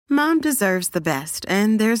Mom deserves the best,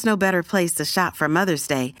 and there's no better place to shop for Mother's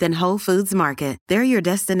Day than Whole Foods Market. They're your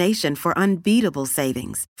destination for unbeatable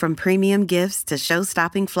savings, from premium gifts to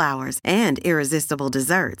show-stopping flowers and irresistible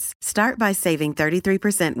desserts. Start by saving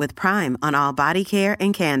 33% with Prime on all body care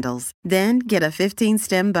and candles. Then get a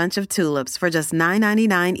 15-stem bunch of tulips for just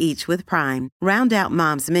 $9.99 each with Prime. Round out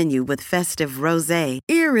Mom's menu with festive rosé,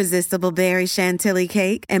 irresistible berry chantilly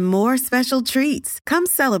cake, and more special treats. Come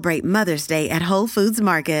celebrate Mother's Day at Whole Foods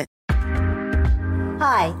Market.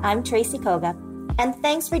 Hi, I'm Tracy Koga, and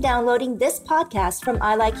thanks for downloading this podcast from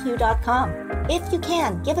ilikeyou.com. If you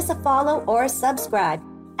can, give us a follow or a subscribe.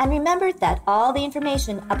 And remember that all the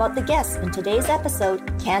information about the guests in today's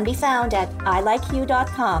episode can be found at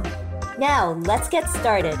ilikeyou.com. Now, let's get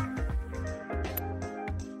started.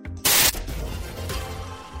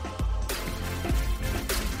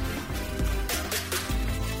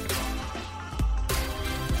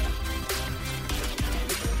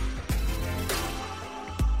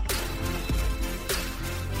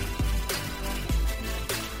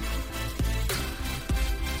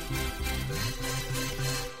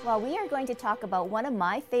 Well, we are going to talk about one of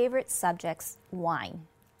my favorite subjects, wine.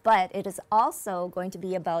 But it is also going to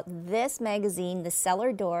be about this magazine, The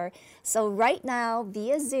Cellar Door. So right now,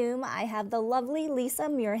 via Zoom, I have the lovely Lisa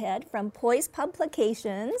Muirhead from Poise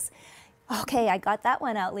Publications. Okay, I got that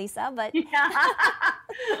one out, Lisa, but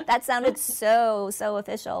that sounded so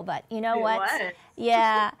official. But you know what?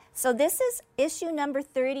 Yeah, so this is issue number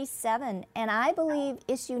 37, and I believe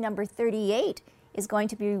issue number 38 is going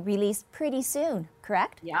to be released pretty soon,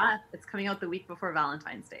 correct? Yeah, it's coming out the week before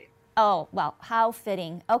Valentine's Day. Oh, well, how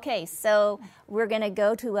fitting. Okay, so we're going to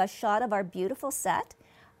go to a shot of our beautiful set,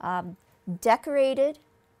 decorated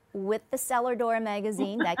with the Cellar Door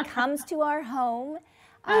magazine that comes to our home.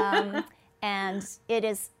 And it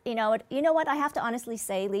is, you know what I have to honestly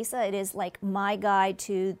say, Lisa, it is like my guide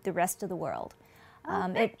to the rest of the world.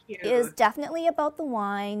 It is definitely about the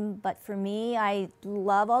wine, but for me, I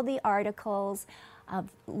love all the articles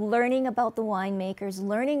of learning about the winemakers,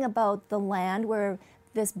 learning about the land where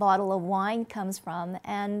this bottle of wine comes from.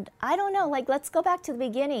 And I don't know, like, let's go back to the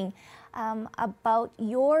beginning about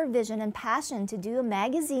your vision and passion to do a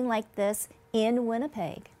magazine like this in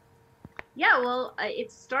Winnipeg. Yeah, well,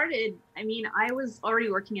 it started, I was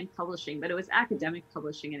already working in publishing, but it was academic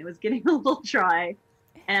publishing, and it was getting a little dry.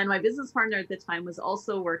 And my business partner at the time was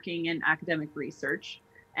also working in academic research,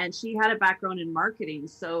 and she had a background in marketing.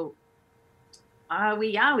 So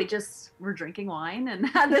we just were drinking wine and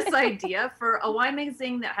had this idea for a wine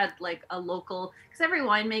magazine that had like a local, because every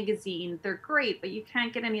wine magazine, they're great, but you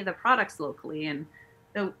can't get any of the products locally. And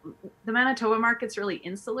the Manitoba market's really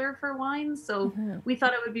insular for wine. So we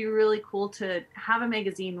thought it would be really cool to have a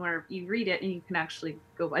magazine where you read it and you can actually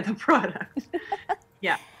go buy the product.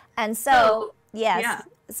 Yeah. And so yes. Yeah.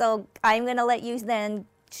 So I'm going to let you then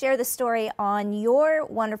share the story on your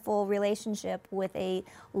wonderful relationship with a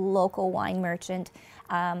local wine merchant,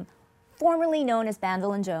 formerly known as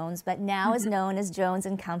Bandel and Jones, but now is known as Jones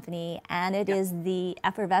and Company. And it is the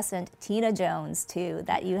effervescent Tina Jones, too,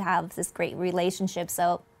 that you have this great relationship.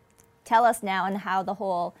 So tell us now and how the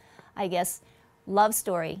whole, I guess, love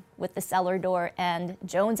story with the Cellar Door and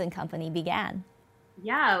Jones and Company began.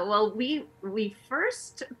 Yeah, well, we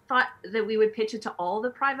first thought that we would pitch it to all the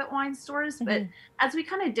private wine stores, but as we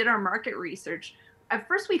kind of did our market research, at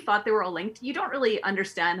first we thought they were all linked. You don't really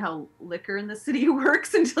understand how liquor in the city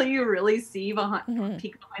works until you really see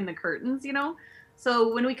peek behind the curtains, you know?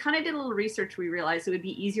 So when we kind of did a little research, we realized it would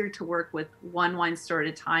be easier to work with one wine store at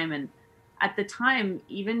a time. And at the time,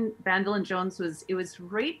 even Bandel and Jones was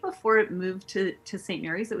right before it moved to St.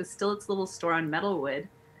 Mary's. It was still its little store on Metalwood.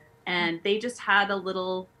 And they just had a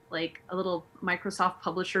little Microsoft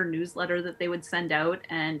publisher newsletter that they would send out,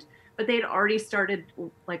 but they had already started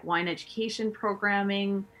like wine education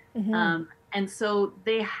programming, and so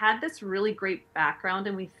they had this really great background,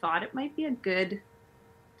 and we thought it might be a good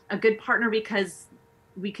partner because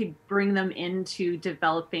we could bring them into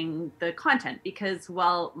developing the content. Because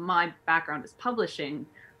while my background is publishing,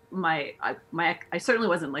 I certainly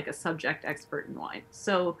wasn't like a subject expert in wine,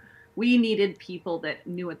 so we needed people that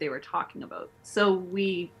knew what they were talking about. So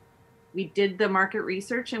we did the market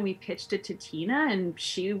research and we pitched it to Tina, and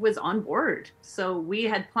she was on board. So we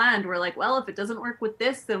had planned, we're like, well, if it doesn't work with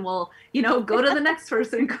this, then we'll, go to the next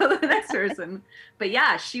person, But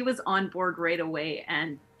yeah, she was on board right away.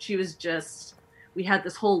 And she was we had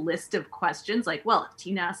this whole list of questions like, well, if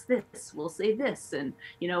Tina asks this, we'll say this. And,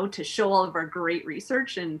 to show all of our great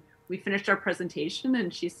research. And we finished our presentation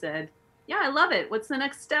and she said, yeah, I love it. What's the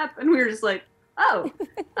next step? And we were just like, Oh,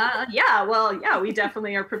 yeah, we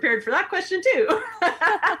definitely are prepared for that question too.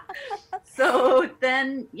 So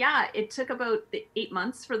then, yeah, it took about 8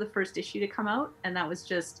 months for the first issue to come out. And that was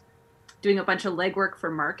just doing a bunch of legwork for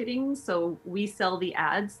marketing. So we sell the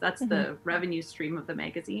ads. That's the revenue stream of the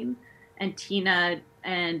magazine. And Tina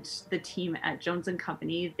and the team at Jones and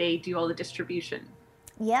Company, they do all the distribution.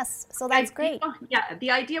 Yes, so that's great. Yeah,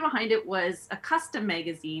 the idea behind it was a custom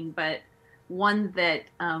magazine, but one that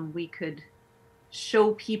we could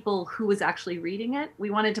show people who was actually reading it. We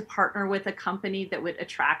wanted to partner with a company that would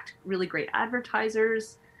attract really great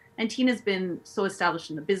advertisers. And Tina's been so established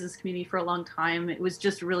in the business community for a long time. It was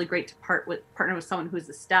just really great to partner with someone who's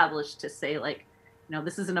established to say, like,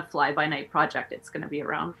 this isn't a fly-by-night project. It's going to be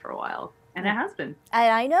around for a while. And it has been.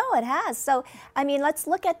 I know it has. So, I mean, let's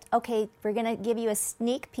look at, okay, we're going to give you a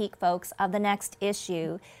sneak peek, folks, of the next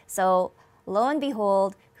issue. So, lo and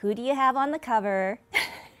behold, who do you have on the cover?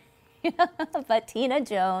 But Tina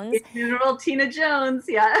Jones. General Tina Jones,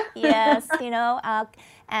 yeah. Yes,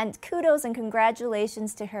 and kudos and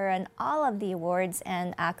congratulations to her and all of the awards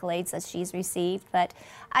and accolades that she's received. But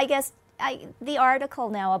I guess the article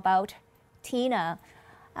now about Tina,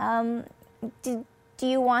 do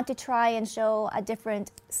you want to try and show a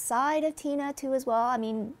different side of Tina too as well? I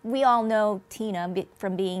mean, we all know Tina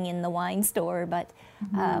from being in the wine store, but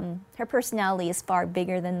her personality is far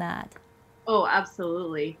bigger than that. Oh,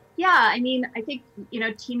 absolutely. Yeah, I mean, I think,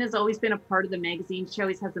 Tina's always been a part of the magazine. She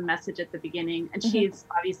always has a message at the beginning, and she's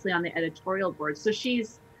obviously on the editorial board. So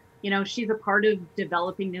she's a part of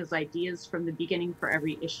developing those ideas from the beginning for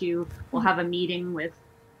every issue. We'll have a meeting with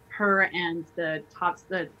her and the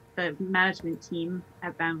management team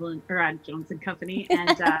at at Jones and Company.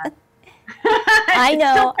 And I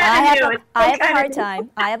know, I have a hard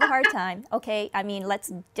time. I have a hard time. Okay, I mean,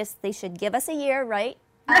 they should give us a year, right?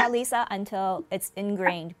 Lisa, until it's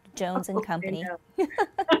ingrained, Jones and Company.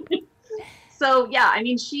 So yeah, I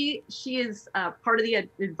mean, she is part of the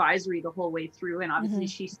advisory the whole way through, and obviously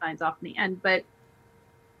she signs off in the end. But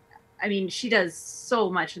I mean, she does so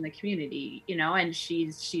much in the community, and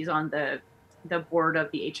she's on the board of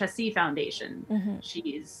the HSC Foundation.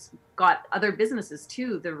 She's got other businesses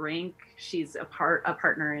too, the Rink. She's a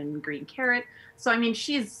partner in Green Carrot. So I mean,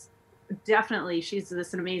 she's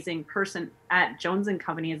this amazing person at Jones and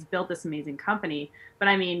Company, has built this amazing company. But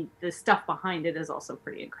I mean, the stuff behind it is also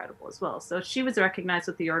pretty incredible as well. So she was recognized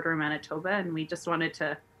with the Order of Manitoba, and we just wanted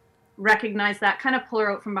to recognize that, kind of pull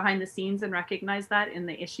her out from behind the scenes and recognize that in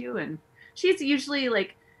the issue. And she's usually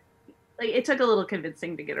like it took a little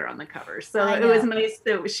convincing to get her on the cover. So it was nice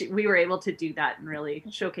that we were able to do that and really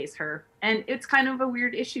showcase her. And it's kind of a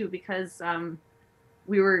weird issue because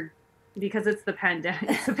because it's the pandemic.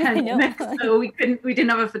 It's a pandemic, so we didn't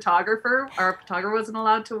have a photographer. Our photographer wasn't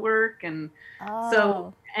allowed to work, and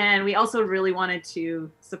and we also really wanted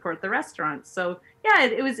to support the restaurants. So yeah,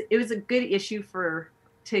 it was a good issue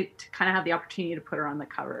to kind of have the opportunity to put her on the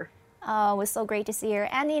cover. Oh, it was so great to see her.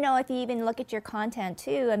 And if you even look at your content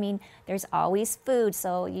too, I mean, there's always food.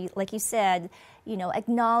 So like you said,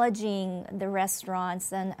 acknowledging the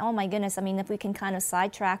restaurants, and oh my goodness, I mean, if we can kind of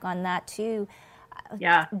sidetrack on that too.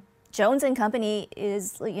 Yeah. Jones and Company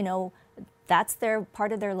is, that's their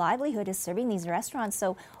part of their livelihood, is serving these restaurants.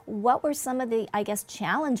 So what were some of the, I guess,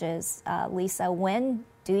 challenges, Lisa, when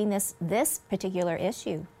doing this particular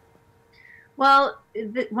issue? Well,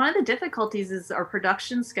 one of the difficulties is our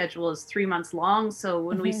production schedule is 3 months long. So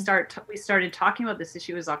when we started talking about this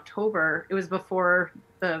issue was October. It was before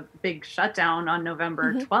the big shutdown on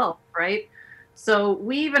November 12th, right? So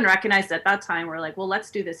we even recognized at that time, we're like, well, let's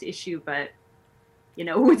do this issue, but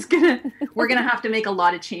we're gonna have to make a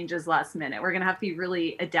lot of changes last minute. We're gonna have to be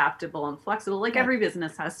really adaptable and flexible, like every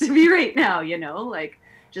business has to be right now.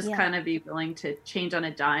 Kind of be willing to change on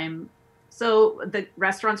a dime. So the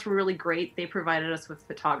restaurants were really great. They provided us with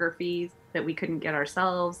photography that we couldn't get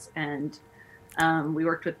ourselves, and we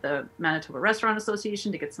worked with the Manitoba Restaurant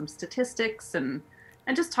Association to get some statistics and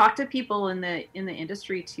just talk to people in the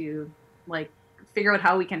industry to figure out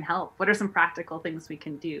how we can help. What are some practical things we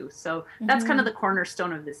can do? So that's kind of the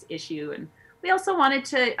cornerstone of this issue. And we also wanted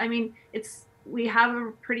to, we have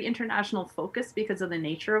a pretty international focus because of the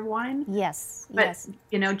nature of wine. Yes. But,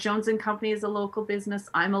 Jones and Company is a local business.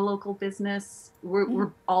 I'm a local business.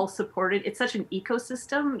 We're all supported. It's such an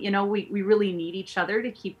ecosystem. We really need each other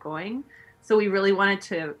to keep going. So we really wanted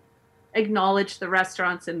to acknowledge the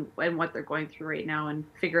restaurants and what they're going through right now and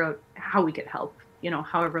figure out how we could help,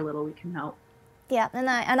 however little we can help. Yeah, and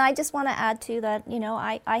I just want to add to that,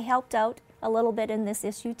 I helped out a little bit in this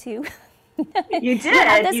issue too. You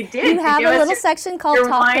did. You did. You have a little section called your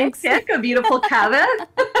Top wine Picks. pick, a beautiful cava.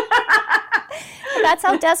 That's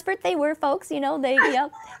how desperate they were, folks. They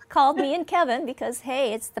called me and Kevin because,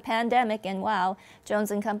 hey, it's the pandemic, and wow,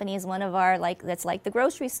 Jones & Company is one of our, that's like the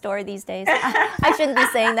grocery store these days. I shouldn't be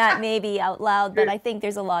saying that maybe out loud, but I think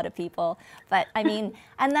there's a lot of people. But I mean,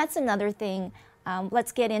 and that's another thing.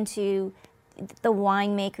 Let's get into the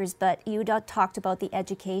winemakers, but you talked about the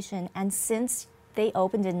education, and since they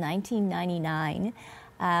opened in 1999,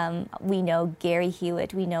 we know Gary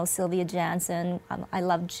Hewitt, we know Sylvia Jansen, I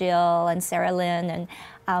love Jill and Sarah Lynn,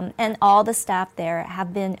 and all the staff there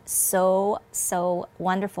have been so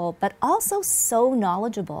wonderful, but also so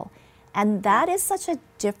knowledgeable. And that is such a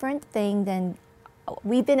different thing than,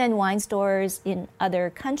 we've been in wine stores in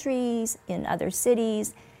other countries, in other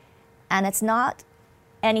cities, and it's not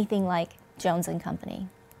anything like Jones & Company.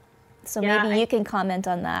 So maybe you can comment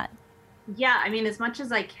on that. Yeah, I mean, as much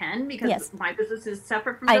as I can, because my business is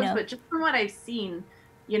separate from those, but just from what I've seen,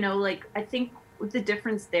 I think the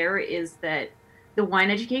difference there is that the wine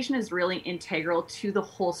education is really integral to the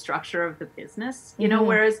whole structure of the business,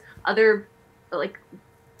 whereas other,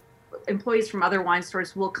 employees from other wine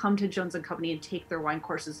stores will come to Jones & Company and take their wine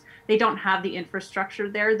courses. They don't have the infrastructure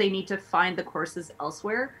there. They need to find the courses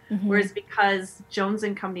elsewhere. Whereas because Jones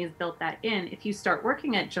 & Company has built that in, if you start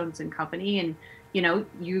working at Jones & Company and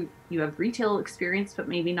you have retail experience, but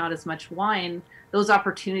maybe not as much wine, those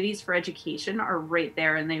opportunities for education are right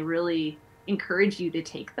there, and they really encourage you to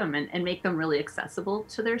take them and make them really accessible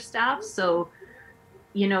to their staff. So,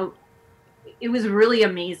 it was really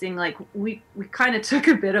amazing. We kind of took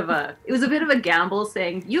a bit of a gamble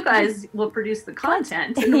saying, you guys will produce the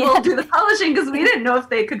content and we'll do the publishing, because we didn't know if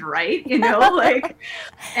they could write,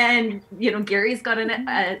 and, Gary's got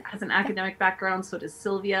has an academic background, so does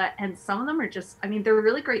Sylvia. And some of them are just, they're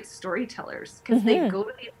really great storytellers, because they go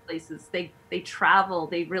to these places, they travel,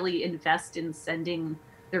 they really invest in sending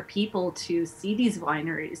their people to see these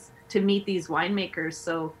wineries, to meet these winemakers.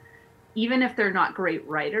 So even if they're not great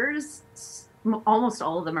writers, almost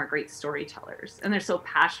all of them are great storytellers, and they're so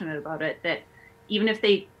passionate about it that even if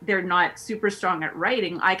they're not super strong at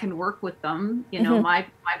writing, I can work with them. My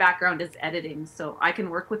background is editing, so I can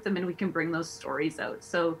work with them and we can bring those stories out.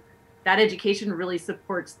 So that education really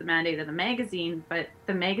supports the mandate of the magazine, but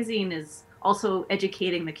the magazine is also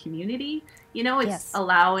educating the community. It's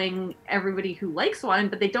allowing everybody who likes wine,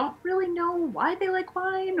 but they don't really know why they like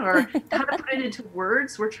wine or how to put it into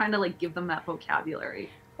words. We're trying to give them that vocabulary.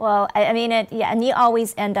 Well, and you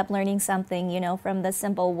always end up learning something, from the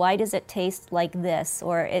simple, why does it taste like this?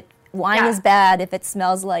 Or wine is bad if it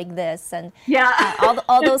smells like this. And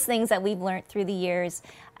all those things that we've learned through the years.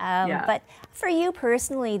 But for you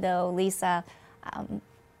personally, though, Lisa,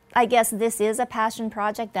 I guess this is a passion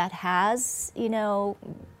project that has,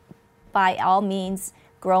 by all means,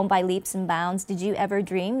 grown by leaps and bounds. Did you ever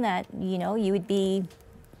dream that, you would be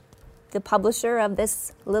the publisher of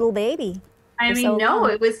this little baby? No,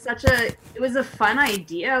 it was a fun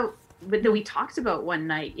idea that we talked about one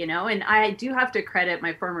night, and I do have to credit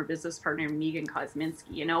my former business partner, Megan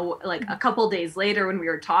Kosminski, a couple days later when we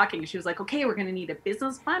were talking, she was like, okay, we're going to need a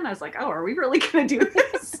business plan. I was like, oh, are we really going to do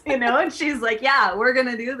this? And she's like, yeah, we're going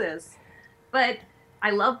to do this. But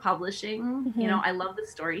I love publishing, I love the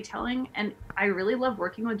storytelling, and I really love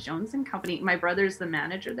working with Jones & Company. My brother's the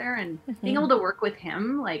manager there, and being able to work with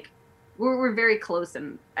him, we're very close,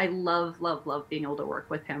 and I love being able to work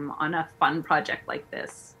with him on a fun project like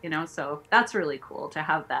this, so that's really cool to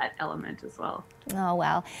have that element as well. Oh,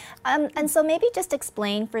 wow. And so maybe just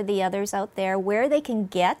explain for the others out there where they can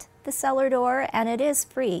get the cellar door, and it is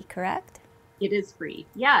free, correct? It is free.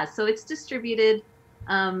 Yeah, so it's distributed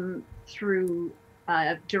through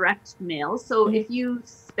direct mail. So if you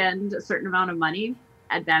spend a certain amount of money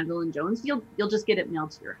at Vanville and Jones, you'll just get it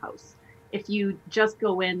mailed to your house. If you just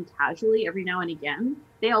go in casually every now and again,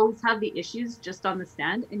 they always have the issues just on the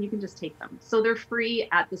stand, and you can just take them. So they're free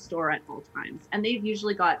at the store at all times. And they've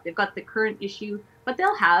got the current issue, but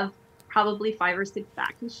they'll have probably 5 or 6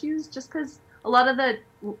 back issues, just because a lot of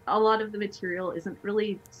the material isn't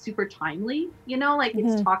really super timely.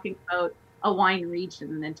 It's talking about a wine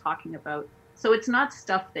region and then talking about, so it's not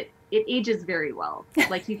stuff that it ages very well. You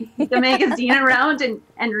can keep the magazine around and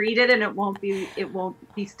read it, and it won't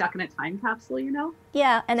be stuck in a time capsule,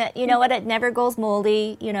 Yeah, and you know what? It never goes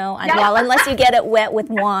moldy, well, unless you get it wet with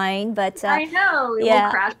wine. But I know it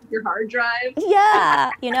won't crash with your hard drive.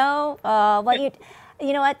 Yeah, well,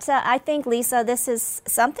 you know what? I think, Lisa, this is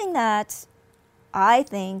something that I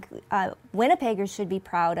think Winnipeggers should be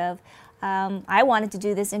proud of. I wanted to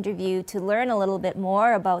do this interview to learn a little bit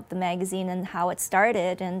more about the magazine and how it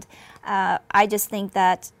started, and I just think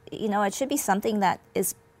that it should be something that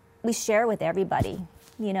we share with everybody,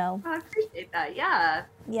 Oh, I appreciate that. Yeah.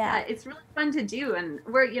 It's really fun to do. And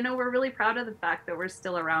we're really proud of the fact that we're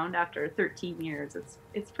still around after 13 years.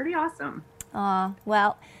 It's pretty awesome.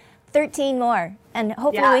 Well, 13 more. And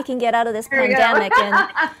hopefully we can get out of this pandemic and,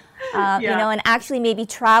 and actually maybe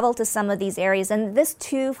travel to some of these areas. And this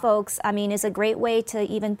too, folks, is a great way to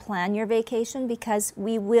even plan your vacation, because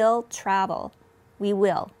we will travel. We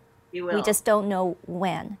will. We just don't know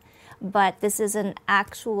when. But this is an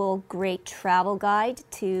actual great travel guide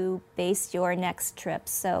to base your next trip.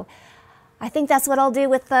 So I think that's what I'll do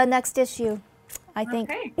with the next issue. I think.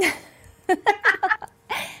 Okay.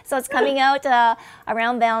 So it's coming out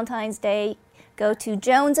around Valentine's Day. Go to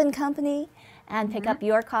Jones & Company and pick up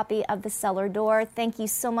your copy of The Cellar Door. Thank you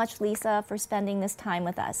so much, Lisa, for spending this time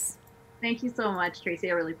with us. Thank you so much, Tracy.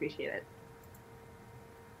 I really appreciate it.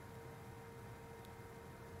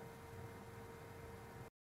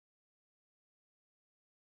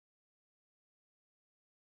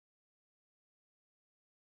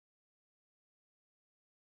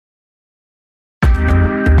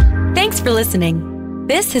 Thanks for listening.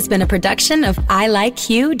 This has been a production of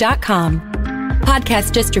ilikeyou.com.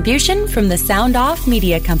 Podcast distribution from the Sound Off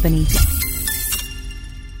Media Company.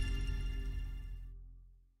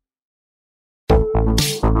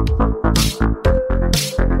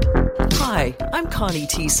 Hi, I'm Connie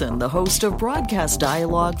Thiessen, the host of Broadcast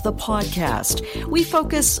Dialogue, the podcast. We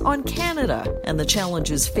focus on Canada and the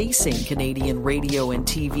challenges facing Canadian radio and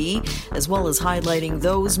TV, as well as highlighting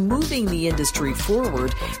those moving the industry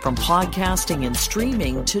forward from podcasting and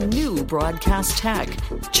streaming to new broadcast tech.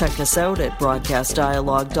 Check us out at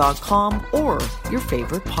broadcastdialogue.com or your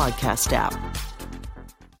favorite podcast app.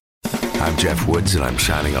 I'm Jeff Woods, and I'm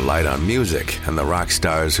shining a light on music and the rock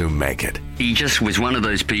stars who make it. He just was one of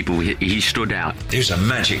those people, he stood out. He was a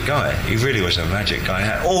magic guy. He really was a magic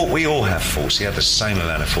guy. We all have faults. He had the same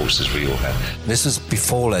amount of faults as we all had. This was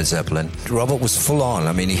before Led Zeppelin. Robert was full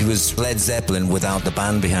on. He was Led Zeppelin without the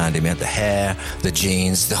band behind him. He had the hair, the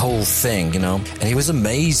jeans, the whole thing, and he was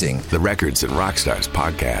amazing. The Records and Rockstars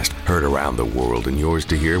podcast, heard around the world and yours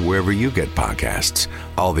to hear wherever you get podcasts.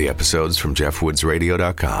 All the episodes from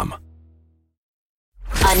JeffWoodsRadio.com.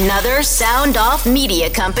 Another Sound Off Media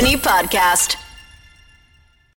Company podcast.